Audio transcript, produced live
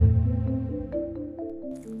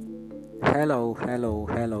Hello,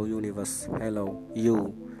 universe. Hello,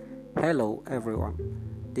 you. Hello, everyone.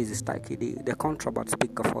 This is Taiki, the contraband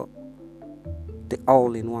speaker for the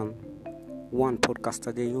all-in-one. One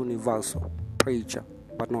podcaster, the universal preacher,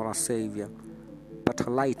 but not a savior, but a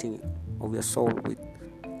lighting of your soul with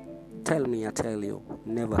tell me, I tell you,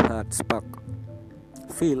 never heard spoke.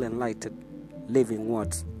 Feel enlightened, living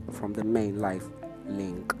words from the main life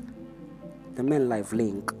link. The main life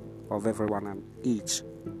link of everyone and each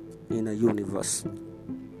in a universe.